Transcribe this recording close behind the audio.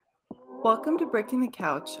Welcome to Breaking the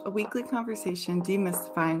Couch, a weekly conversation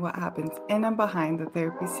demystifying what happens in and behind the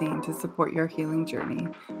therapy scene to support your healing journey.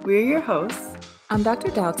 We're your hosts. I'm Dr.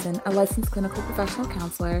 Doughton, a licensed clinical professional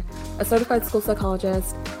counselor, a certified school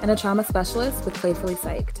psychologist, and a trauma specialist with Playfully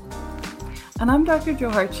Psyched. And I'm Dr.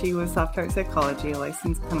 Joharchi with Soft Art Psychology, a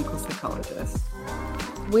licensed clinical psychologist.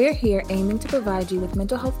 We're here aiming to provide you with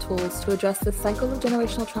mental health tools to address the cycle of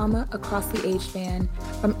generational trauma across the age span,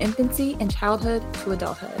 from infancy and childhood to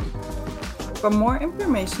adulthood. For more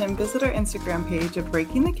information, visit our Instagram page at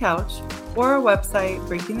Breaking the Couch or our website,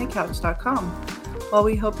 breakingthecouch.com. While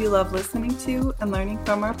we hope you love listening to and learning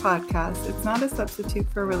from our podcast, it's not a substitute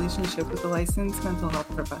for a relationship with a licensed mental health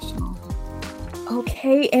professional.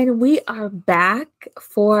 Okay, and we are back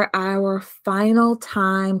for our final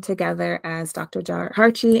time together as Dr.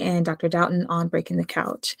 Joharchi and Dr. Doughton on Breaking the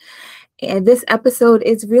Couch. And this episode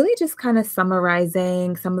is really just kind of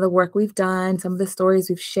summarizing some of the work we've done, some of the stories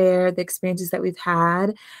we've shared, the experiences that we've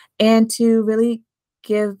had, and to really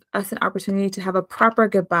give us an opportunity to have a proper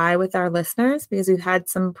goodbye with our listeners because we've had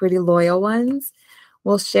some pretty loyal ones.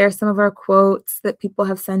 We'll share some of our quotes that people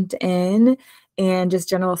have sent in and just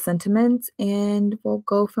general sentiments, and we'll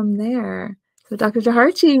go from there. So Dr.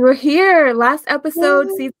 Joharchi, we're here. Last episode,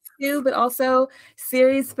 season 2, but also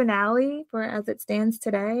series finale for as it stands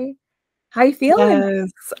today. How you feeling?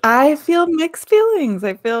 Yes, I feel mixed feelings.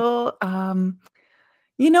 I feel,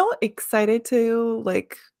 excited to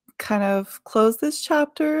kind of close this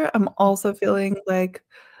chapter. I'm also feeling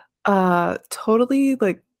totally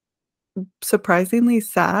surprisingly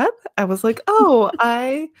sad. I was like, oh,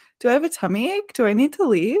 do I have a tummy ache? Do I need to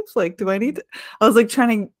leave? I was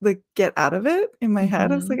trying to get out of it in my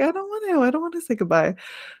head. I was like, I don't want to say goodbye.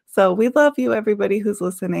 So we love you, everybody who's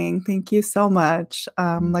listening. Thank you so much.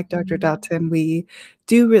 Like Dr. Doughton, we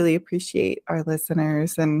do really appreciate our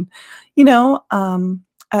listeners. And,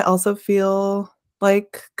 I also feel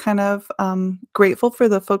grateful for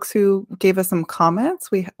the folks who gave us some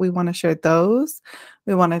comments. We want to share those.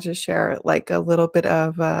 We wanted to share a little bit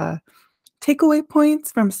of takeaway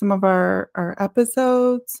points from some of our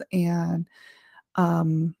episodes, and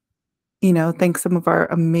thank some of our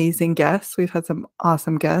amazing guests. We've had some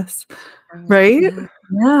awesome guests, right?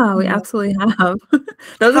 Yeah, we absolutely have.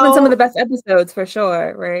 Those have been some of the best episodes for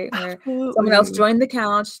sure, right? Where someone else joined the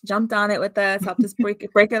couch, jumped on it with us, helped us break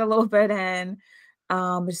it a little bit in.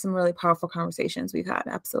 Just some really powerful conversations we've had.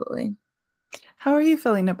 Absolutely. How are you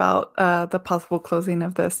feeling about the possible closing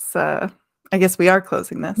of this? I guess we are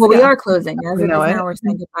closing this. Well, we are closing. As it is now, we're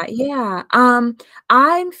saying goodbye. Yeah.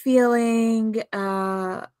 I'm feeling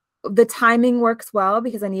the timing works well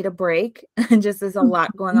because I need a break and just there's a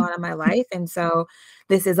lot going on in my life. And so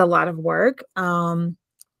this is a lot of work. And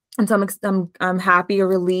so I'm happy or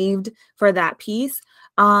relieved for that piece.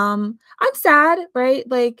 I'm sad, right?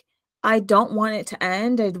 I don't want it to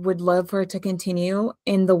end. I would love for it to continue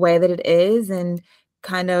in the way that it is, and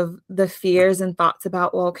kind of the fears and thoughts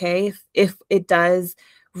about, well, okay, if it does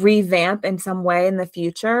revamp in some way in the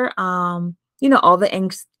future, all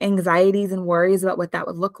the anxieties and worries about what that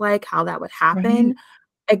would look like, how that would happen,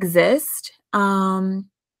 exist.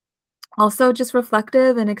 Also just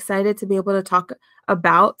reflective and excited to be able to talk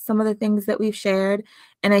about some of the things that we've shared.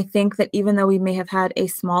 And I think that even though we may have had a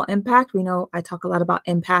small impact, we know I talk a lot about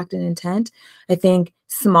impact and intent. I think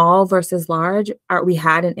small versus large, we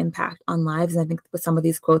had an impact on lives. And I think with some of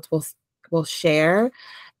these quotes we'll share.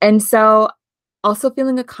 And so also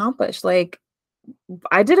feeling accomplished.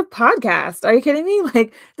 I did a podcast. Are you kidding me?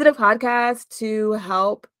 Did a podcast to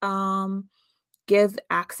help give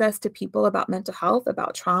access to people about mental health,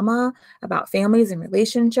 about trauma, about families and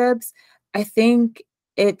relationships. I think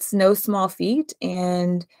it's no small feat.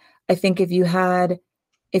 And I think if you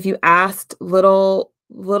asked little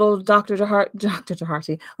Dr.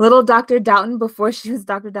 Joharchi, little Dr. Doughton before she was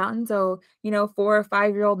Dr. Doughton, so 4 or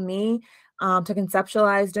 5-year-old me, to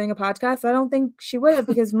conceptualize doing a podcast, I don't think she would have,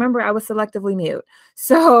 because remember, I was selectively mute.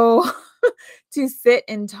 So to sit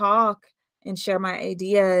and talk and share my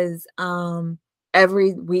ideas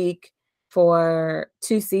every week for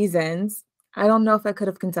 2 seasons, I don't know if I could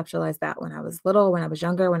have conceptualized that when I was little, when I was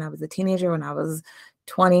younger, when I was a teenager, when I was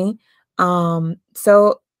 20.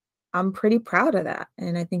 So I'm pretty proud of that.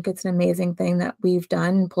 And I think it's an amazing thing that we've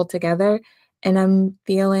done and pulled together. And I'm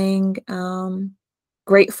feeling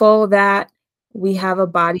grateful that we have a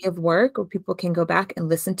body of work where people can go back and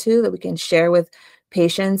listen to, that we can share with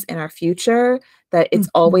patients in our future, that it's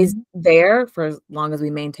always there for as long as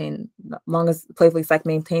Playfully Psych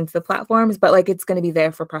maintains the platforms, but it's going to be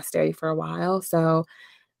there for posterity for a while. So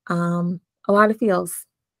a lot of feels.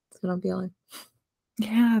 That's what I'm feeling.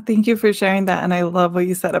 Yeah, thank you for sharing that, and I love what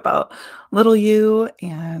you said about little you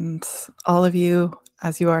and all of you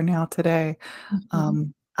as you are now today.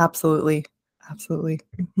 Mhm. Absolutely, absolutely.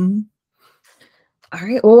 Mhm. All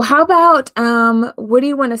right. Well, how about what do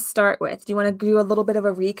you want to start with? Do you want to do a little bit of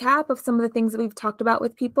a recap of some of the things that we've talked about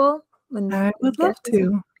with people when I would love guests?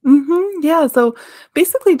 to. Yeah, so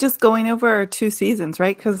basically just going over our 2 seasons,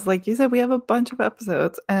 right? Because, like you said, we have a bunch of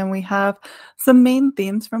episodes, and we have some main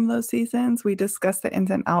themes from those seasons. We discussed the ins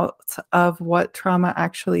and outs of what trauma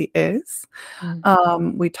actually is.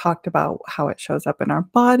 Mm. We talked about how it shows up in our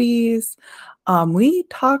bodies. We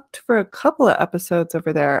talked for a couple of episodes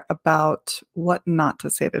over there about what not to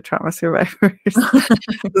say to trauma survivors.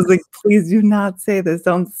 It was like, "Please do not say this,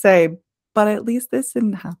 don't say," but at least this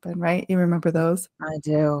didn't happen, right? You remember those? I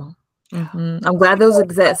do. Yeah. I'm glad those People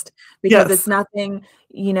exist because it's Yes. nothing,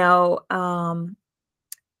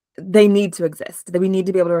 they need to exist. That we need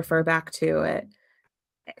to be able to refer back to it.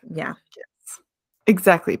 Yeah. Yes.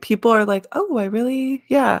 Exactly. People are like, "Oh, I really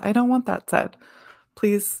yeah, I don't want that said.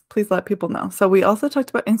 Please let people know." So we also talked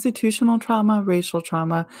about institutional trauma, racial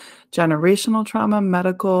trauma, generational trauma,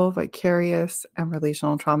 medical, vicarious, and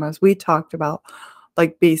relational traumas. We talked about,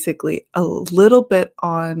 like, basically a little bit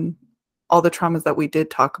on all the traumas that we did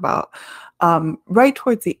talk about. Right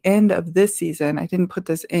towards the end of this season, I didn't put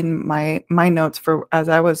this in my notes for as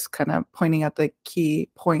I was kind of pointing out the key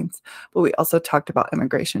points, but we also talked about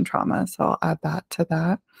immigration trauma, so I'll add that to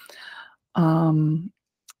that. Um,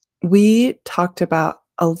 we talked about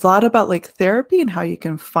a lot about, like, therapy and how you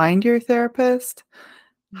can find your therapist,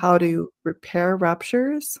 how Mhm. to repair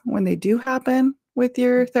ruptures when they do happen with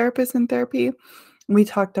your therapist in therapy. We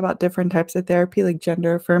talked about different types of therapy, like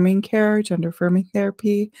gender affirming care, gender affirming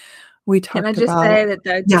therapy. We Can I talked just about say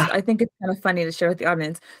that Yeah, I think it's kind of funny to share with the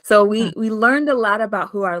audience. So uh, we learned a lot about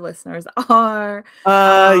who our listeners are,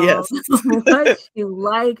 yes. what you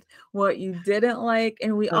liked, what you didn't like,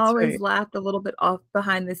 and we That's always right. laughed a little bit off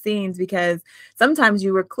behind the scenes because sometimes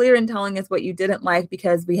you were clear in telling us what you didn't like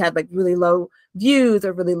because we had like really low views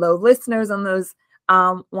or really low listeners on those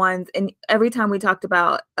ones. And every time we talked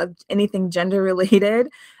about anything gender related,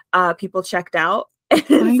 people checked out.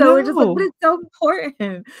 And I so we're just like, but know. it's so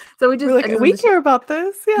important. So We're like, I just "We wanted to care about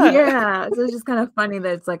this." Yeah. yeah, so it's just kind of funny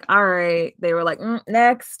that it's like, all right, they were like,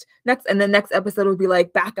 next, next, and the next episode would be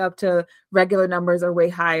like back up to regular numbers or way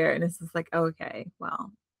higher, and it's just like, okay,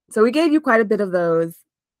 well, so we gave you quite a bit of those.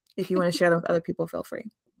 If you want to share them with other people, feel free.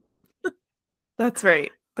 That's right.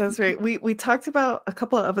 That's right. We talked about a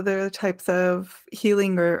couple of other types of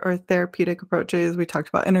healing or therapeutic approaches. We talked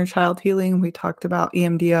about inner child healing. We talked about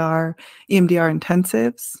EMDR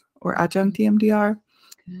intensives or adjunct EMDR.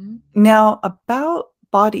 Mhm. Now, about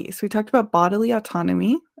bodies, we talked about bodily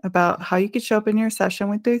autonomy, about how you could show up in your session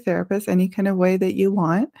with your therapist any kind of way that you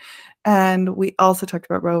want. And we also talked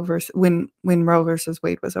about Roe versus when Roe versus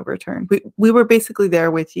Wade was overturned. We were basically there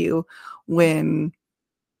with you when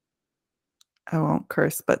I won't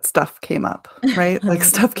curse, but stuff came up, right? Like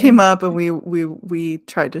stuff came Okay. up and we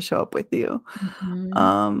tried to show up with you. Mhm.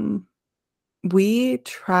 Um, we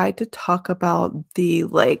tried to talk about the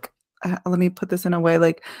like let me put this in a way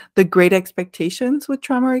like the great expectations with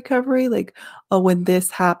trauma recovery, like, oh, when this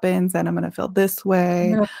happens, then I'm gonna feel this I'm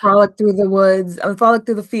way. gonna frolic through the woods, frolic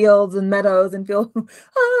through the fields and meadows and feel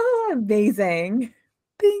amazing.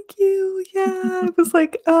 Thank you. Yeah, it was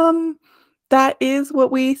like, that is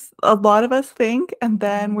what a lot of us think, and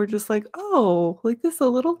then we're Mhm. just like, "Oh, like, this is a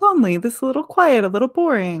little lonely, this is a little quiet, a little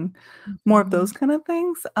boring." More of those Mhm. kind of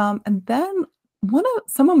things, and then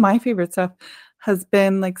some of my favorite stuff has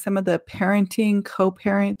been, like, some of the parenting,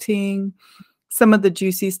 co-parenting, some of the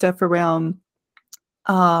juicy stuff around,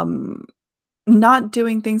 um, not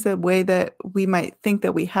doing things the way that we might think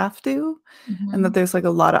that we have to, and that Mhm. there's, like, a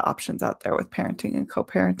lot of options out there with parenting and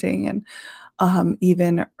co-parenting and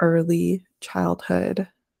even early childhood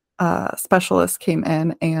specialists came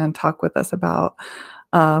in and talked with us about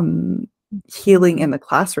um, healing in Mhm. the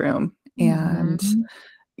classroom. And,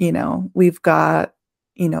 Mhm. we've got,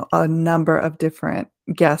 a number of different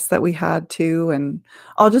guests that we had too. And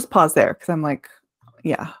I'll just pause there because I'm like,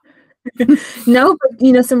 yeah. No,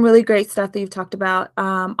 but, some really great stuff that you've talked about,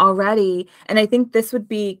 already, and I think this would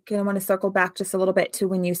be kinda wanna circle back just a little bit to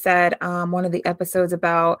when you said, one of the episodes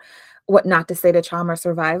about what not to say to trauma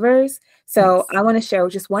survivors. So, Yes. I wanna share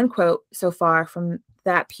just one quote so far from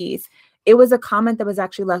that piece. It was a comment that was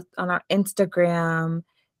actually left on our Instagram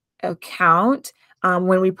account,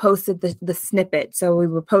 when we posted the snippet. So we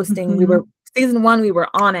Mhm. were season 1, we were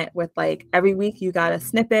on it with, like, every week you got a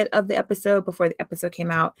snippet of the episode before the episode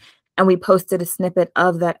came out, and we posted a snippet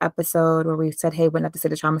of that episode where we said, "Hey, what not to say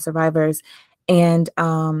to trauma survivors," and,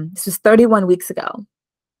 this was 31 weeks ago.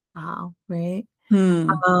 Wow, right? Hmm.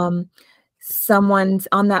 Um, Someone's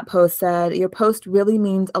on that post said, "Your post really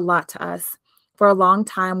means a lot to us. For a long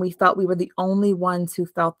time, we felt we were the only ones who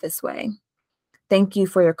felt this way. Thank you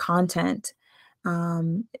for your content.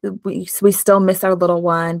 We still miss our little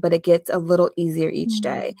one, but it gets a little easier each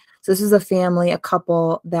day." So this is a family, a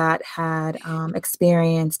couple that had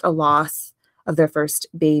experienced a loss of their first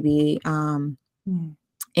baby, Hmm.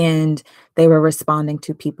 and they were responding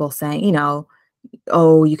to people saying,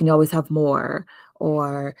 "Oh, you can always have more,"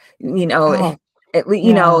 or, Wow. at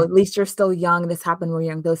Yeah. least you're still young. This happened when we're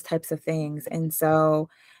young, those types of things. And so,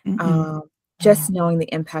 Mm-mm. um, Yeah. just knowing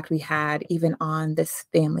the impact we had even on this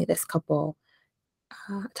family, this couple,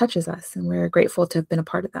 touches us, and we're grateful to have been a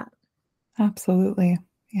part of that. Absolutely.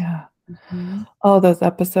 Yeah. Mhm. Oh, those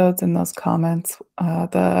episodes and those comments,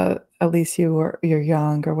 the at least you're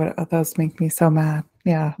young or what those make me so mad.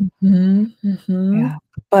 Yeah. Mhm, mhm. Yeah.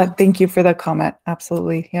 But thank you for the comment.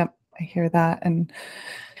 Absolutely. Yep. I hear that. And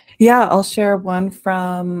yeah, I'll share one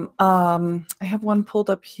from I have one pulled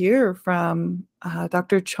up here from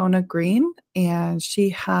Dr. Chona Green, and she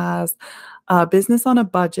has a business on a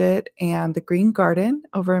budget and the Green Garden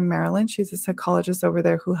over in Maryland. She's a psychologist over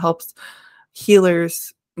there who helps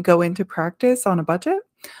healers go into practice on a budget.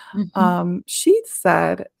 Mhm, She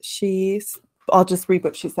said I'll just read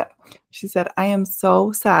what she said. She said, "I am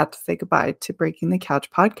so sad to say goodbye to Breaking the Couch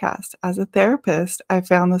podcast. As a therapist, I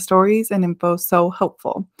found the stories and info so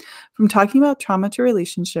helpful. From talking about trauma to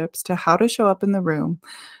relationships to how to show up in the room,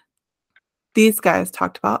 these guys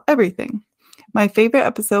talked about everything. My favorite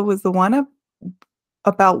episode was the one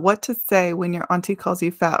about what to say when your auntie calls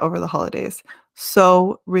you fat over the holidays.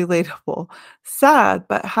 So relatable. Sad,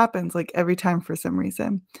 but happens like every time for some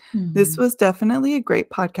reason. This mhm, was definitely a great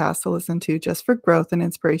podcast to listen to just for growth and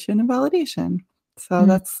inspiration and validation." So mhm,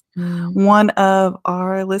 that's mhm. one of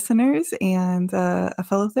our listeners and a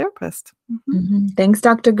fellow therapist. Mhm. Mhm. Thanks,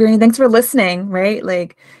 Dr. Green. Thanks for listening, right?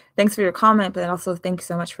 Like, thanks for your comment, but also thank you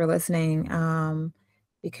so much for listening,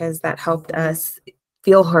 because that helped us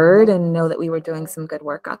feel heard and know that we were doing some good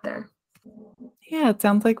work out there. Yeah, it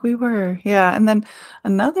sounds like we were. Yeah. And then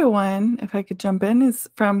another one, if I could jump in, is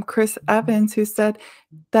from Chris Evans, who said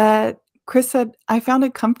that Chris said, "I found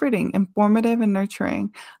it comforting, informative, and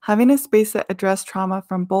nurturing. Having a space that addressed trauma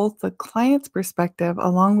from both the client's perspective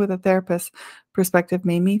along with a therapist's perspective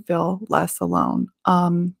made me feel less alone."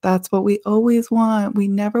 That's what we always want. We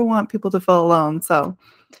never want people to feel alone. So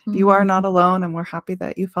you are Mhm, not alone, and we're happy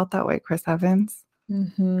that you felt that way, Chris Evans.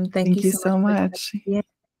 mhm. Thank you Thank you so much so for sharing. much. Yeah.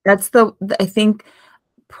 That's I think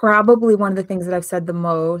probably one of the things that I've said the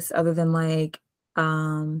most, other than like,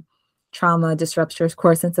 um, trauma disrupts your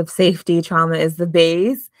core sense of safety. Trauma is the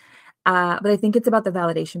base. But I think it's about the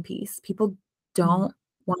validation piece. People Mm, don't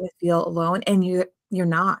wanna feel alone, and you're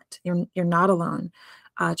not. You're not alone.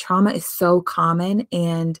 Trauma is so common,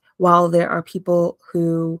 and while there are people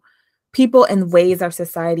and ways our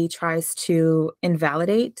society tries to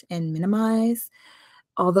invalidate and minimize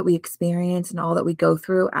all that we experience and all that we go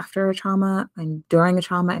through after a trauma and during a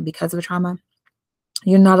trauma and because of a trauma,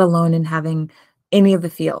 you're not alone in having any of the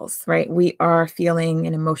feels, right? We are feeling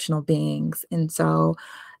and emotional beings, and so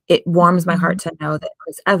it warms my heart mhm. to know that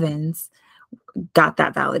Chris Evans got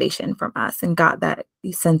that validation from us and got that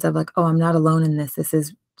sense of like, "Oh, I'm not alone in this. This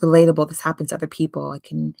is relatable. This happens to other people.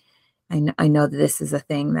 I know that this is a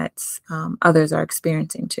thing that's, others are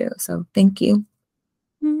experiencing too." So thank you.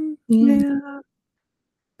 Yeah. Yeah.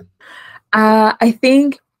 I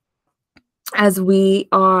think as we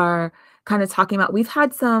are kind of talking about, we've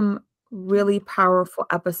had some really powerful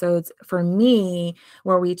episodes for me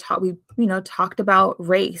where we talked about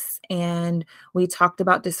race, and we talked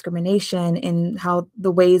about discrimination and how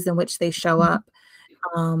the ways in which they show Mhm. up,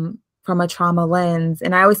 from a trauma lens.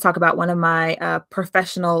 And I always talk about one of my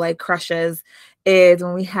professional like crushes is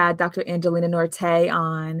when we had Dr. Angelina Norte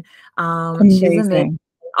on. She's amazing. Amazing.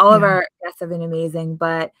 All of Yeah. our guests have been amazing,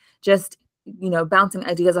 but just bouncing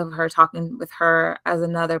ideas off of her, talking with her as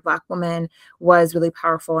another Black woman was really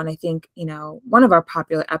powerful. And I think one of our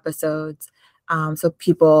popular episodes. So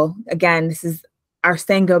people, again, this is our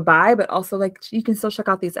saying goodbye, but also like you can still check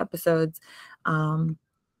out these episodes. Um,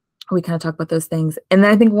 we kind of talk about those things. And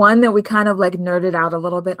then I think one that we kind of like nerded out a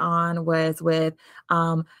little bit on was with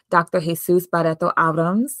Dr. Jesus Barreto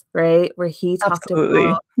Abrams, right? Where he talked Absolutely.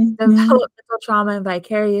 about Mhm. developmental trauma and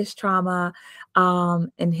vicarious trauma,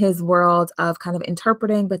 in his world of kind of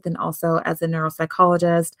interpreting, but then also as a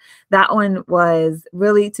neuropsychologist. That one was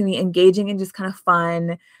really, to me, engaging and just kind of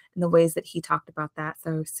fun in the ways that he talked about that.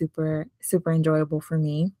 So super, super enjoyable for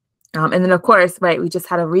me. And then, of course, right, we just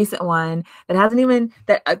had a recent one that hasn't even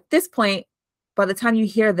that at this point, by the time you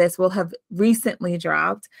hear this, will have recently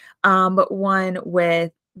dropped. But one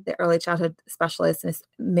with the early childhood specialist, Miss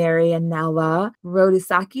Marianella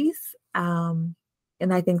Rodusakis. And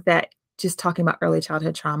I think that just talking about early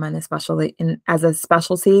childhood trauma, and especially as a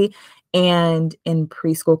specialty and in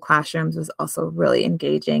preschool classrooms, was also really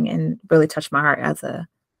engaging and really touched my heart as a,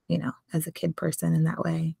 as a kid person in that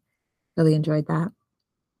way. Really enjoyed that.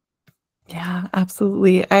 Yeah,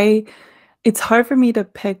 absolutely. It's hard for me to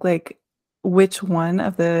pick like which one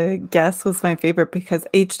of the guests was my favorite because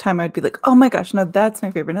each time I'd be like, "Oh my gosh, no, that's my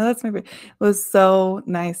favorite. No, that's my favorite." It was so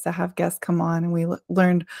nice to have guests come on, and we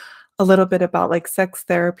learned a little bit about like sex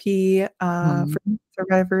therapy for Mhm.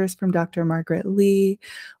 survivors from Dr. Margaret Lee.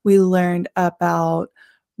 We learned about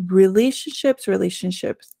relationship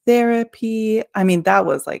therapy. I mean, that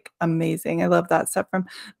was like amazing. I love that stuff from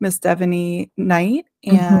Miss Devaney Knight.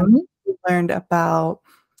 And Mhm. we learned about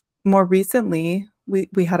more recently,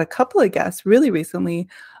 we had a couple of guests really recently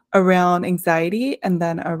around anxiety and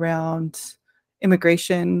then around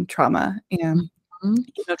immigration trauma and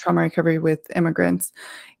Mhm. trauma recovery with immigrants.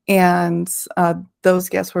 And those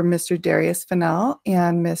guests were Mr. Darius Fennell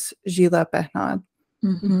and Miss Gila Behnad.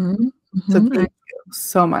 Mhm. So Mhm. thank you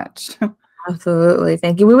so much. Absolutely.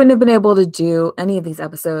 Thank you. We wouldn't have been able to do any of these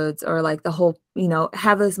episodes or like the whole,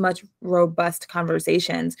 have as much robust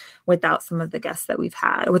conversations without some of the guests that we've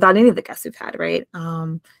had, without any of the guests we've had, right?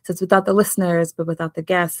 So it's without the listeners, but without the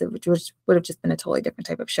guests, which would have just been a totally different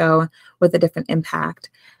type of show with a different impact.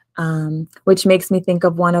 Which makes me think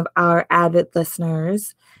of one of our avid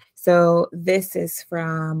listeners. So this is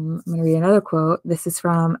I'm going to read another quote. This is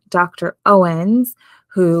from Dr. Owens,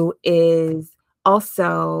 who is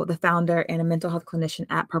also the founder and a mental health clinician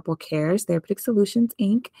at Purple Cares Therapeutic Solutions,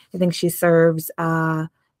 Inc. I think she serves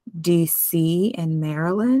DC and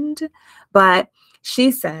Maryland. But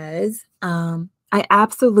she says, I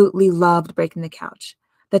absolutely loved Breaking the Couch.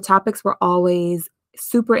 The topics were always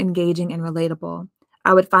super engaging and relatable.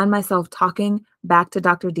 I would find myself talking back to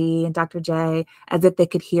Dr. D and Dr. J as if they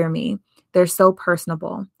could hear me. They're so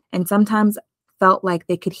personable. And sometimes felt like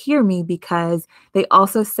they could hear me because they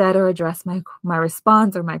also said or addressed my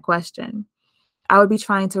response or my question. I would be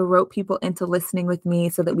trying to rope people into listening with me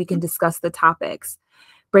so that we can discuss the topics.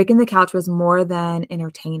 Breaking the Couch was more than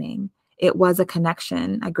entertaining. It was a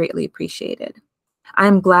connection I greatly appreciated.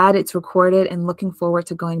 I'm glad it's recorded and looking forward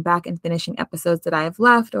to going back and finishing episodes that I have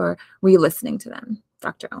left or re-listening to them.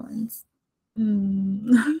 Dr. Owens.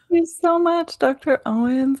 Thank you so much, Dr.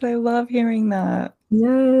 Owens. I love hearing that.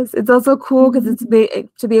 Yes, it's also cool because Mhm.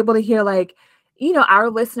 to be able to hear like, our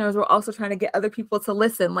listeners were also trying to get other people to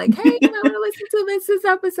listen. Like, hey, you might want to listen to this. This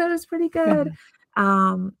episode is pretty Yeah.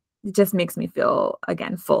 good. It just makes me feel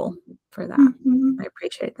again full for that. Mhm. I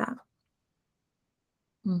appreciate that.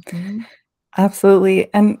 Mhm.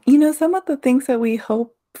 Absolutely. And, some of the things that we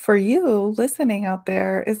hope for you listening out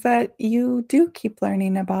there is that you do keep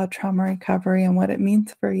learning about trauma recovery and what it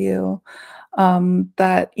means for you.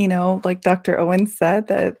 That, like Dr. Owen said,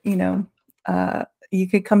 that, you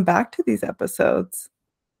could come back to these episodes.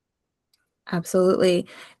 Absolutely.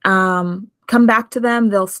 Come back to them.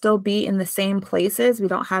 They'll still be in the same places. We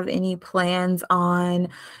don't have any plans on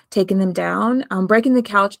taking them down. Breaking the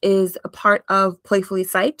Couch is a part of Playfully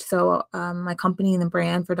Psyched, so my company and the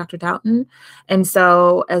brand for Dr. Doughton. And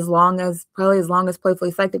so probably as long as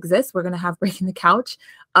Playfully Psyched exists, we're going to have Breaking the Couch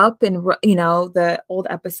up and, the old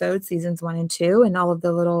episodes, seasons 1 and 2, and all of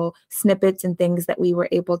the little snippets and things that we were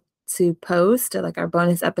able to post, like our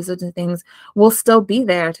bonus episodes and things, will still be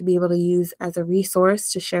there to be able to use as a resource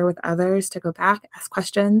to share with others, to go back, ask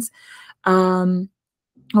questions. Um,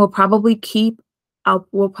 we'll probably keep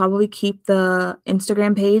the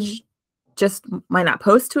Instagram page, just might not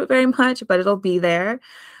post to it very much, but it'll be there.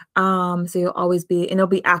 So you'll always be, and it'll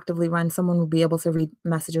be actively run. Someone will be able to read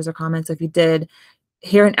messages or comments. So if you did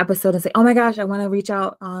hear an episode and say, oh my gosh, I want to reach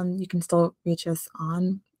out you can still reach us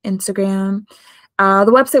on Instagram.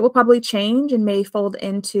 The website will probably change and may fold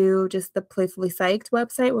into just the Playfully Psyched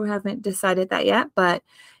website. We haven't decided that yet, but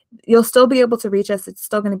you'll still be able to reach us. It's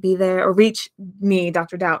still going to be there, or reach me,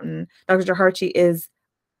 Dr. Doughton. Dr. Joharchi is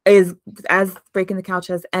as Breaking the Couch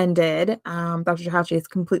has ended. Dr. Joharchi is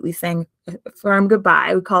completely saying a firm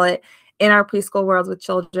goodbye. We call it in our preschool worlds with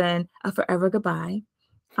children a forever goodbye.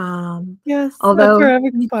 Yes, a Although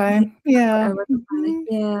forever goodbye. Yeah. forever goodbye, Mhm.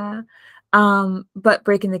 yeah. But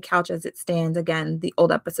Breaking the Couch as it stands, again, the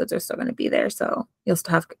old episodes are still going to be there, so you'll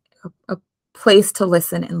still have a place to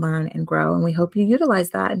listen and learn and grow, and we hope you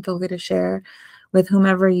utilize that and feel free to share with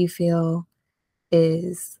whomever you feel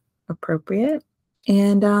is appropriate.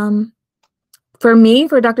 And for me,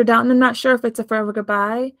 for Dr. Doughton, I'm not sure if it's a forever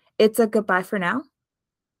goodbye. It's a goodbye for now.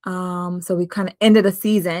 So we kind of ended a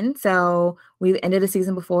season. So we ended a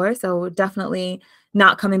season before. So we're definitely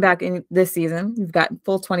not coming back in this season. We've got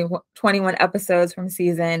full 21 episodes from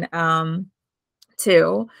season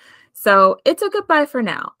 2. So it's a goodbye for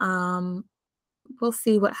now. We'll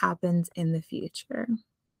see what happens in the future.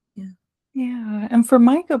 Yeah. Yeah, and for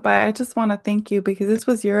my goodbye, I just want to thank you because this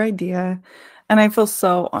was your idea, and I feel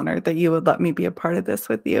so honored that you would let me be a part of this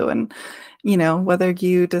with you. And whether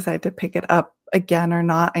you decide to pick it up again or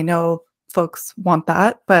not, I know folks want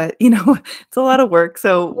that, but it's a lot of work.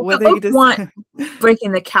 So Well, the whether you folks just, want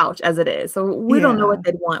Breaking the Couch as it is. So we don't know what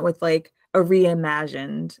yeah. they'd want with like a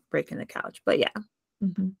reimagined Breaking the Couch. But yeah.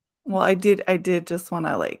 Mhm. Well, I did just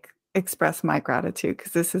wanna, express my gratitude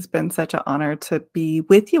because this has been such an honor to be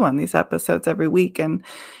with you on these episodes every week, and,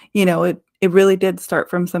 it really did start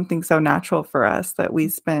from something so natural for us that we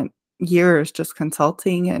spent years just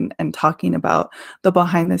consulting and talking about the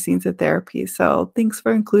behind the scenes of therapy, so thanks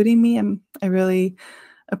for including me, and I really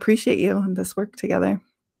appreciate you and this work together.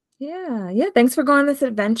 Yeah, yeah. Thanks for going on this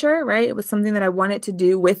adventure, right? It was something that I wanted to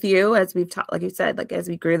do with you as we've talked, like you said, like as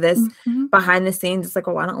we grew this Mhm. behind the scenes. It's like,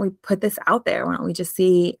 well, why don't we put this out there? Why don't we just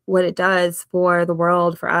see what it does for the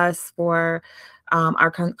world, for us, for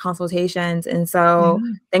our consultations? And so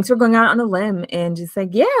Yeah. thanks for going out on a limb and just like,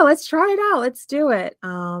 yeah, let's try it out. Let's do it.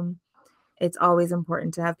 It's always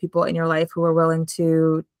important to have people in your life who are willing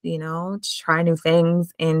to, try new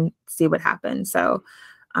things and see what happens. So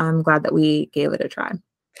I'm glad that we gave it a try.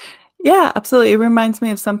 Yeah, absolutely. It reminds me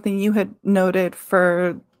of something you had noted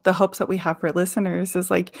for the hopes that we have for listeners is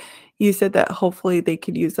like you said that hopefully they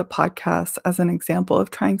could use a podcast as an example of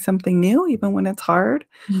trying something new even when it's hard.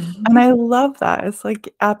 And I love that. It's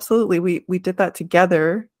like absolutely we did that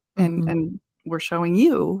together and Mhm, and we're showing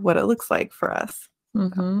you what it looks like for us. So,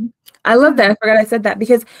 mhm. I love yeah. that. I forgot I said that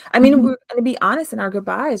because, I mean, Mhm. we're gonna be honest in our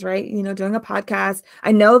goodbyes, right? Doing a podcast.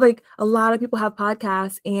 I know, like, a lot of people have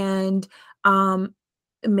podcasts and, um,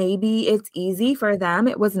 maybe it's easy for them.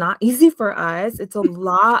 It was not easy for us. It's a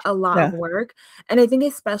lot of Yeah, work, and I think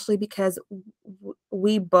especially because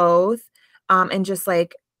we both, and just,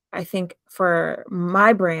 like, I think for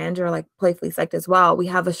my brand or, like, Playfully Psyched as well, we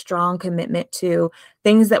have a strong commitment to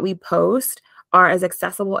things that we post are as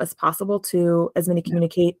accessible as possible to as many yeah.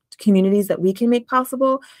 communicate communities that we can make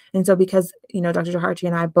possible. And so because, Dr. Joharchi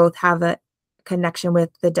and I both have a connection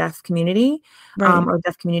with the deaf community, Right. or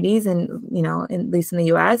deaf communities and, at least in the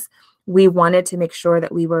US, we wanted to make sure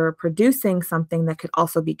that we were producing something that could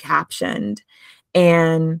also be captioned.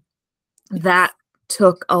 And that Yes.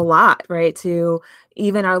 took a lot, right? To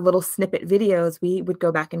even our little snippet videos, we would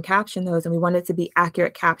go back and caption those, and we wanted to be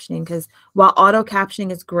accurate captioning because while auto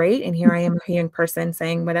captioning is great, and here I am a young person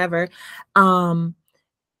saying whatever, um,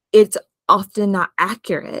 it's often not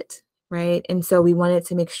accurate, right? And so we wanted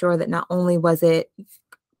to make sure that not only was it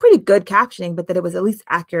pretty good captioning, but that it was at least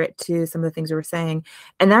accurate to some of the things we were saying.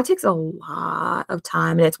 And that takes a lot of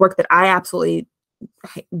time, and it's work that I absolutely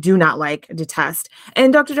do not like, detest.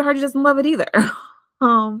 And Dr. Jahardi doesn't love it either.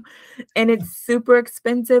 um, and it's super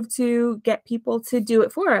expensive to get people to do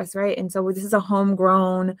it for us, right? And so this is a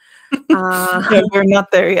homegrown, Yeah, we're not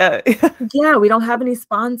there yet. yeah, we don't have any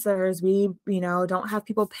sponsors. We, don't have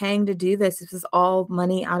people paying to do this. This is all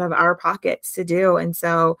money out of our pockets to do. And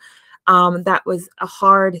so that was a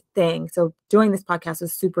hard thing. So doing this podcast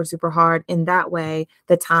was super, super hard in that way.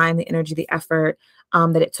 The time, the energy, the effort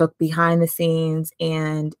that it took behind the scenes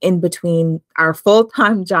and in between our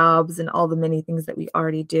full-time jobs and all the many things that we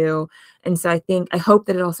already do. And so I hope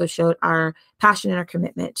that it also showed our passion and our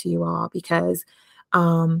commitment to you all because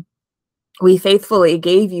um, we faithfully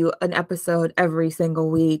gave you an episode every single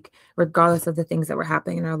week, regardless of the things that were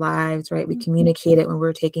happening in our lives, right? We communicated when we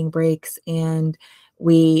were taking breaks, and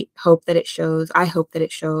I hope that it shows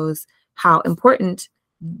how important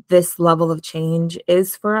this level of change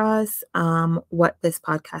is for us, what this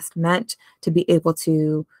podcast meant to be able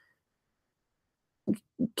to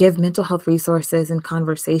give mental health resources and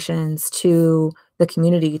conversations to the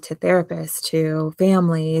community, to therapists, to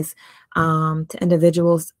families, to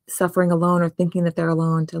individuals suffering alone or thinking that they're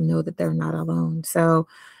alone, to know that they're not alone. So,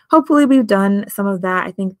 hopefully, we've done some of that.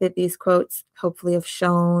 I think that these quotes hopefully have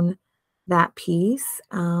shown that piece.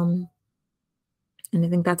 And I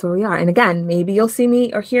think that's where we are. And again, maybe you'll see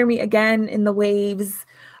me or hear me again in the waves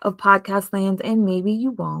of podcast lands, and maybe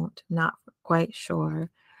you won't. Not quite sure.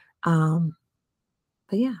 Um,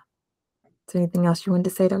 but yeah. Is there anything else you wanted to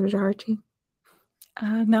say, Dr. Jarchi?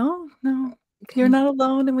 No, no. You're Okay. not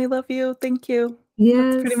alone, and we love you. Thank you.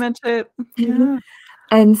 That's pretty Yes. much it. Mhm. Yeah.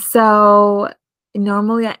 And so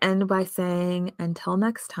normally I end by saying until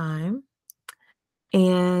next time.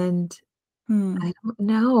 And Hmm. I don't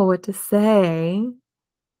know what to say.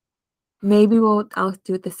 Maybe I'll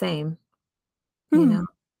do it the same, you Hmm. know?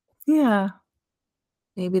 Yeah.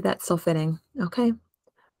 Maybe that's so fitting. Okay.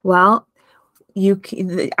 Well,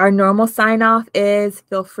 our normal sign off is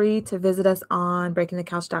feel free to visit us on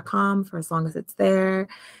breakingthecouch.com for as long as it's there.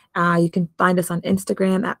 You can find us on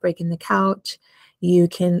Instagram at Breaking the Couch. You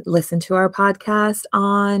can listen to our podcast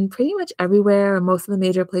on pretty much everywhere or most of the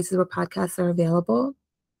major places where podcasts are available.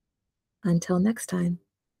 Until next time.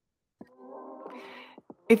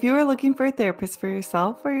 If you are looking for a therapist for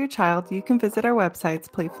yourself or your child, you can visit our websites,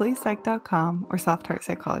 playfullypsych.com or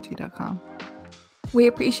softheartpsychology.com. We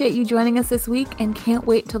appreciate you joining us this week and can't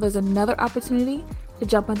wait till there's another opportunity to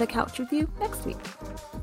jump on the couch with you next week.